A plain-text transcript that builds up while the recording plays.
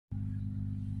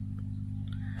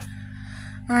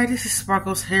Alright, this is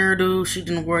Sparkle's hairdo. She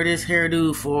didn't wear this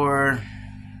hairdo for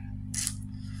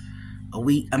a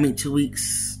week. 2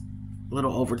 weeks. A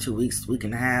little over 2 weeks, week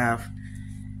and a half.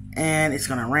 And it's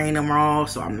gonna rain tomorrow,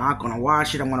 so I'm not gonna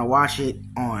wash it. I'm gonna wash it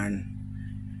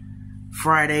on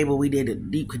Friday, but we did a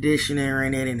deep conditioner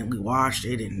in it, and then we washed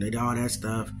it and did all that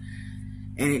stuff.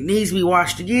 And it needs to be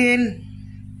washed again.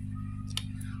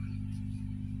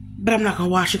 But I'm not gonna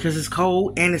wash it because it's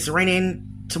cold and it's raining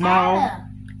tomorrow.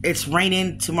 It's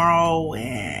raining tomorrow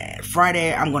and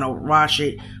Friday. I'm gonna wash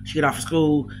it. She get off of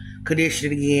school,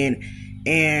 condition it again,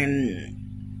 and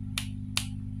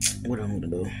what am I gonna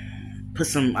do?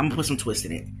 I'm gonna put some twist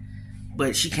in it.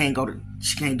 But she can't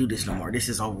do this no more. This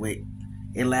is over with.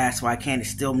 It lasts while I can.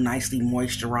 It's still nicely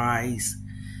moisturized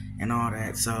and all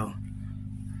that. So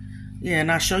yeah,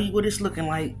 and I'll show you what it's looking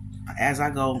like as I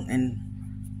go and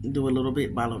do a little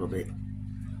bit by little bit.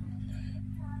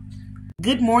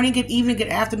 Good morning, good evening, good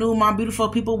afternoon, my beautiful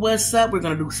people. What's up? We're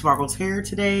gonna do Sparkle's hair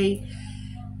today.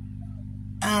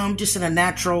 Just in a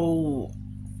natural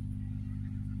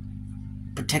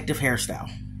protective hairstyle.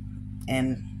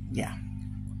 And yeah,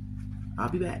 I'll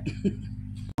be back.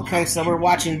 Okay, so we're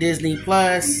watching Disney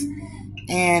Plus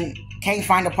and can't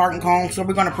find a parking cone, so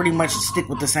we're gonna pretty much stick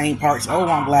with the same parts. Oh,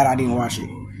 I'm glad I didn't watch it,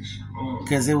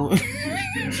 because it was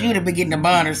she would have been getting a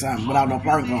bun or something without no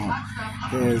parking cone.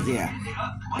 Cause yeah.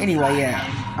 Anyway, yeah,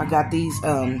 I got these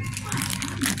I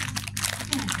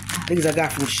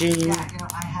got from Shein.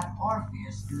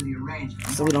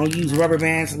 So we don't use rubber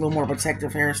bands, a little more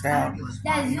protective hairstyle.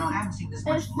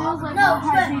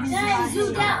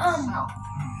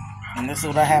 And this is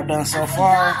what I have done so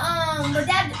far.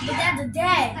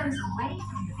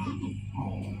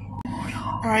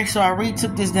 Alright, so I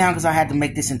retook this down because I had to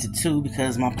make this into two,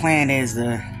 because my plan is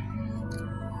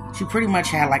she pretty much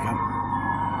had like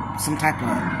some type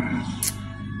of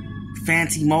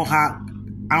fancy mohawk.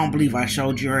 I don't believe I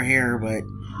showed you her hair, but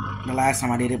the last time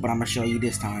I did it, but I'm gonna show you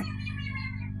this time.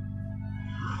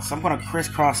 So I'm gonna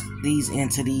crisscross these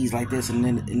into these like this, and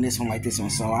then in this one like this one.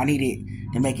 So I needed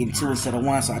to make it two instead of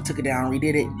one, so I took it down and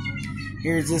redid it.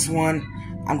 Here's this one.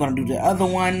 I'm gonna do the other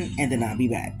one, and then I'll be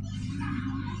back.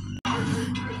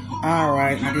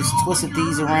 Alright, I just twisted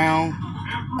these around.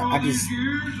 I just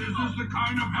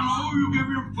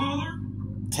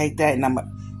take that and I'm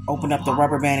gonna open up the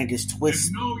rubber band and just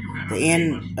twist the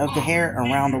end of the hair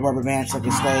around the rubber band so it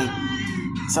can stay.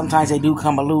 Sometimes they do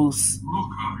come loose,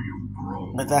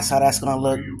 but that's how that's gonna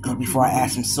look before I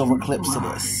add some silver clips to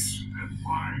this.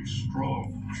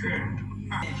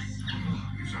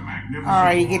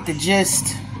 Alright, you get the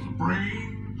gist.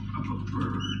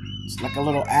 It's like a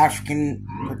little African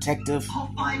protective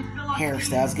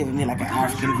hairstyle. It's giving me like an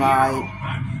African vibe.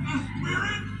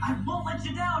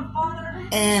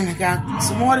 And I got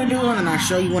some more to do, and then I'll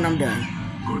show you when I'm done.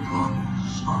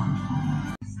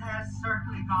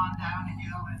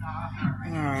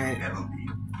 Alright.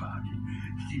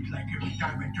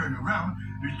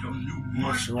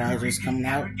 Moisturizer's coming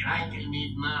out.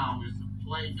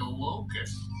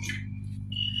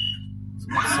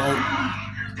 So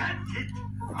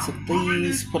I took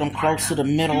these, put them close to the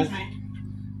middle.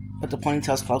 Put the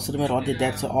ponytails close to the middle. I did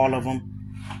that to all of them.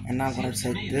 And now I'm going to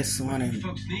take this one and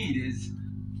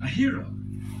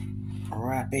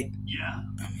wrap it.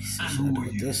 Let me see, should I do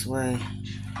it this way?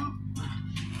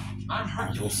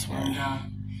 Or this way?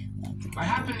 I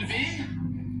happen to be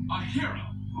a hero.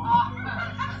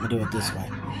 I'm going to do it this way.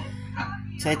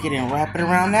 Take it and wrap it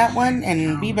around that one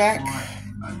and be back.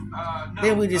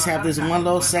 Then we just have this one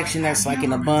little section that's like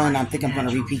in a bun. I think I'm going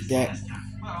to repeat that.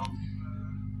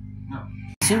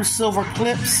 2 silver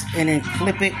clips and then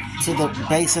clip it to the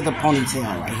base of the ponytail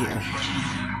right here,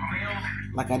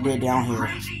 like I did down here.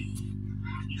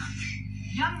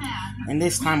 And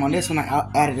this time on this one I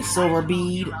added a silver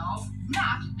bead. Oh,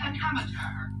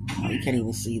 you can't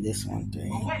even see this one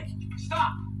thing.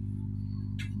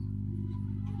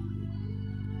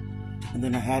 And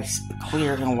then I add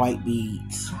clear and white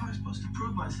beads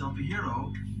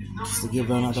just to give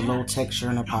it another little texture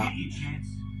and a pop.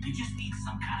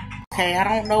 Okay, I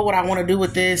don't know what I want to do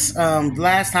with this.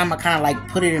 Last time I kind of like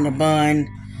put it in a bun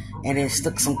and then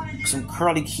stuck some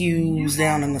curly cues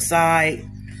down on the side.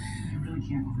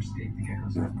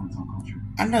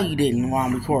 I know you didn't while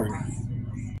I'm recording.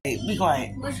 Hey, be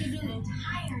quiet.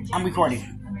 I'm recording.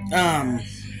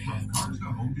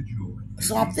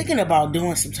 So I'm thinking about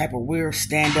doing some type of weird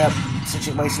stand-up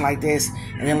situation like this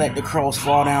and then let the curls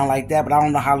fall down like that, but I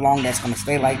don't know how long that's going to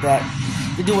stay like that.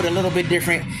 To do it a little bit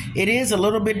different. It is a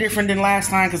little bit different than last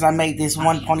time because I made this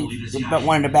one pony,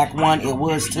 one in the back one, it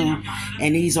was 2,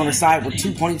 and these on the side were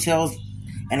 2 ponytails,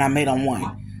 and I made them 1.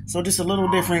 So just a little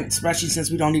different, especially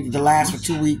since we don't need it to last for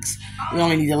 2 weeks. We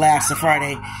only need it to last to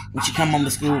Friday when she come home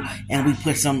to school, and we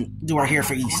do our hair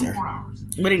for Easter.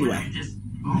 But anyway,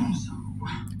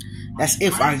 that's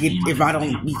if I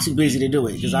don't be too busy to do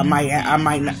it, because I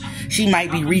might not. She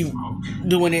might be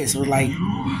redoing it, so like,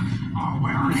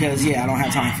 because I don't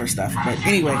have time for stuff. But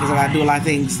anyway, because I gotta do a lot of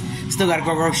things. Still gotta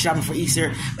go grocery shopping for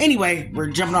Easter. Anyway,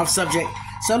 we're jumping off subject.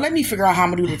 So let me figure out how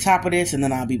I'm gonna do the top of this, and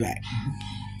then I'll be back.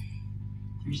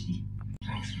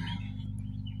 Thanks,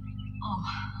 oh,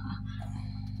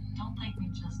 don't thank me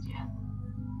just yet.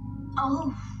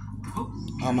 Oh.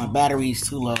 Oh, my battery's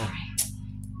too low.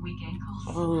 Weak ankles.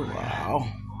 Oh, wow.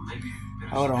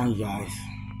 Hold on, you guys.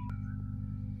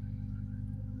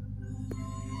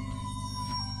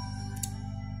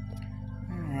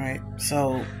 Alright,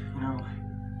 so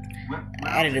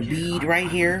I added a bead right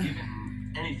here.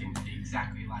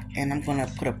 And I'm gonna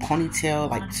put a ponytail,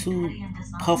 like 2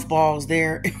 puff balls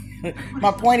there.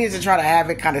 My point is to try to have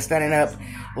it kind of standing up,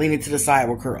 leaning to the side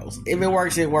with curls. If it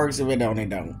works, it works. If it don't, it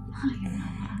don't.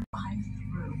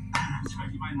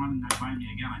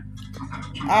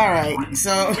 Alright,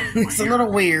 so it's a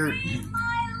little weird,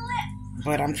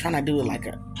 but I'm trying to do it like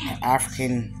an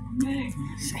African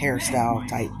hairstyle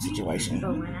type situation.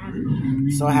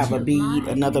 So I have a bead,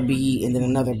 another bead, and then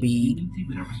another bead.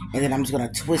 And then I'm just going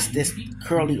to twist this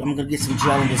curly. I'm going to get some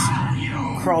gel and just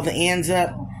curl the ends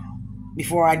up.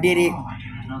 Before I did it,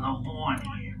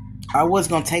 I was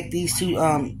going to take these 2,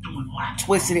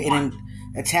 twist it and then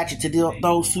attach it to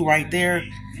those 2 right there.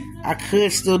 I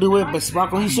could still do it, but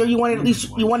Sparkle, you sure you wanted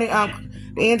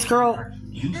the ends curled?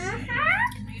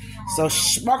 So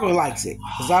Sparkle likes it,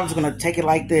 because I was going to take it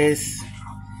like this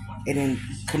and then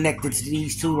connect it to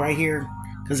these 2 right here,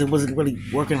 because it wasn't really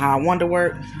working how I wanted to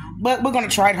work. But we're going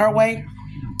to try it her way,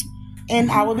 and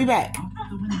I will be back.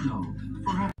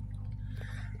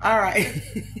 Alright.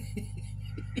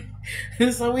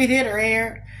 So we did her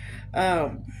hair.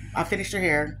 I finished her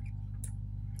hair.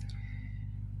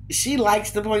 She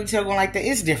likes the ponytail going like that.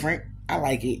 It's different. I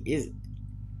like it.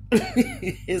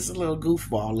 It's a little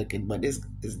goofball looking, but it's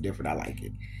different. I like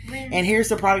it. And here's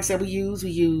the products that we use. We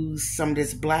use some of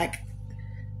this black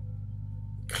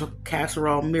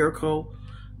casserole miracle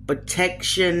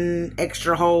protection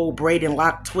extra hold braid and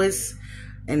lock twist,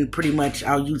 and pretty much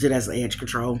I'll use it as an edge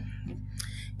control.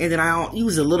 And then I'll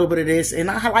use a little bit of this, and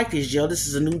I like this gel. This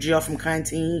is a new gel from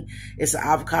Canteen. It's an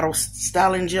avocado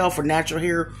styling gel for natural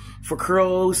hair, for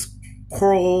curls,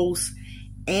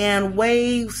 and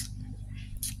waves.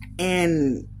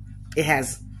 And it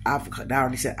has avocado, I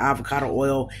already said avocado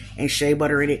oil and shea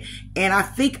butter in it. And I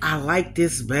think I like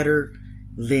this better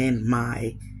than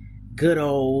my good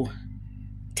old,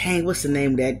 dang, what's the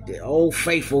name of that Old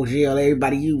Faithful gel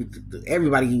everybody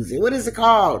use it. What is it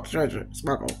called? Treasure,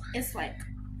 Sparkle. It's like,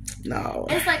 no.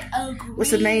 It's like a green,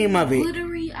 what's the name of it?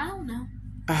 Glittery, I don't know.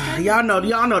 Y'all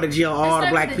know the gel all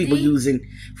the black people using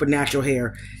for natural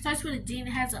hair. It starts with a D and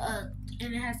it has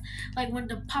like one of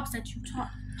the pops that you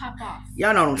pop off.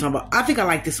 Y'all know what I'm talking about. I think I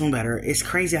like this one better. It's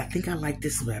crazy. I think I like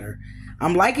this better.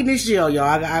 I'm liking this gel,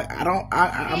 y'all.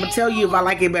 I'm gonna tell you if I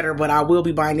like it better, but I will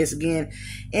be buying this again.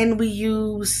 And we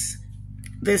use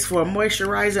this for a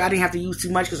moisturizer. I didn't have to use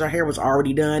too much because our hair was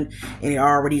already done and it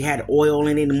already had oil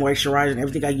in it and moisturizer and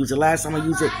everything. I used it last time I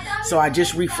used it, so I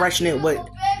just refreshing it with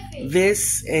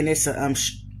this, and it's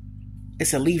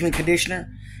a leave-in conditioner,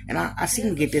 and I seem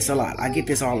to get this a lot. I get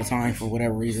this all the time for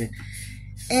whatever reason.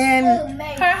 And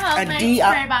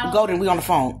Golden, we on the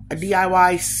phone. A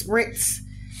DIY spritz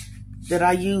that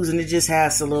I use, and it just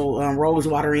has a little rose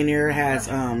water in there. It has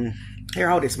here,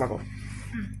 hold it, Sparkle.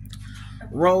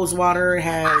 Rose water. It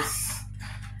has.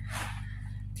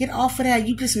 Get off of that!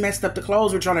 You just messed up the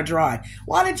clothes we're trying to dry.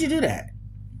 Why did you do that?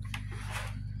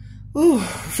 Ooh,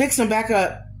 fix them back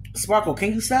up. Sparkle,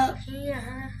 can you stop?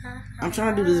 Yeah. I'm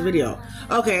trying to do this video.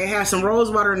 Okay, it has some rose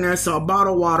water in there, some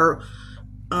bottled water,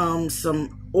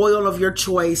 some oil of your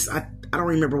choice. I don't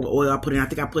remember what oil I put in. I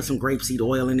think I put some grapeseed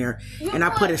oil in there, and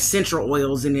I put essential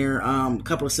oils in there, a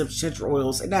couple of essential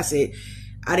oils, and that's it.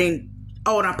 I didn't.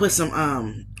 Oh, and I put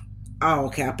some. Oh,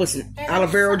 okay. I put some aloe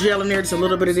vera gel in there, just a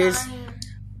little bit of this.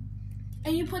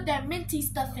 And you put that minty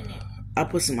stuff in it. I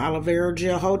put some aloe vera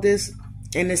gel. Hold this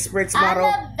in this spritz bottle.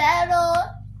 Aloe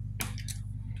vera.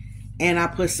 And I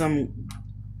put some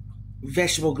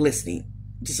vegetable glycerin.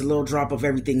 Just a little drop of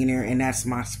everything in there. And that's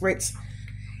my spritz.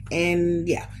 And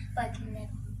yeah.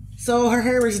 So her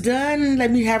hair is done.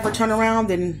 Let me have her turn around.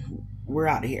 Then we're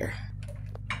out of here.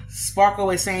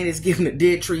 Sparkle is saying it's giving a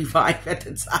dead tree vibe at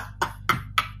the top.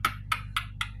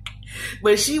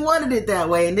 But she wanted it that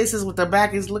way. And this is what the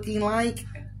back is looking like.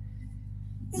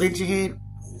 Bend your head.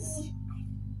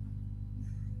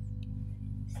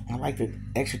 I like the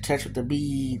extra touch with the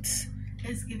beads.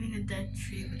 It's giving a dead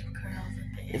tree with the curls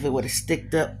at the end. If it would have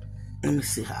sticked up, let me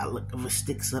see how it look. If it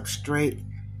sticks up straight,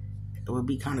 it would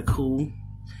be kind of cool.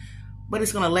 But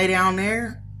it's gonna lay down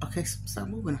there. Okay, stop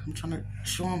moving. I'm trying to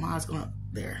show them how it's gonna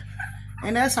there.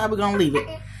 And that's how we're gonna leave it.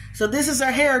 So this is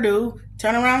her hairdo.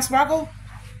 Turn around, Sparkle.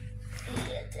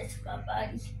 Yeah, that's my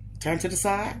body. Turn to the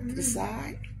side. To the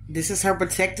side. This is her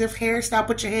protective hairstyle.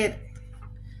 Put your head.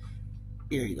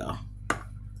 Here you go.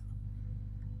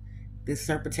 This is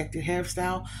her protective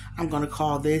hairstyle. I'm gonna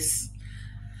call this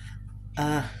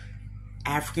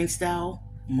African style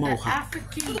mohawk.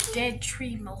 African dead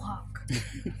tree mohawk.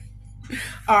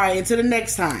 All right, until the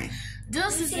next time.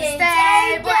 This is the Stay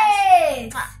stay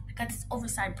blessed. I got this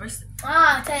oversized bracelet.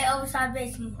 Ah, tell you oversized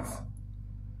basements.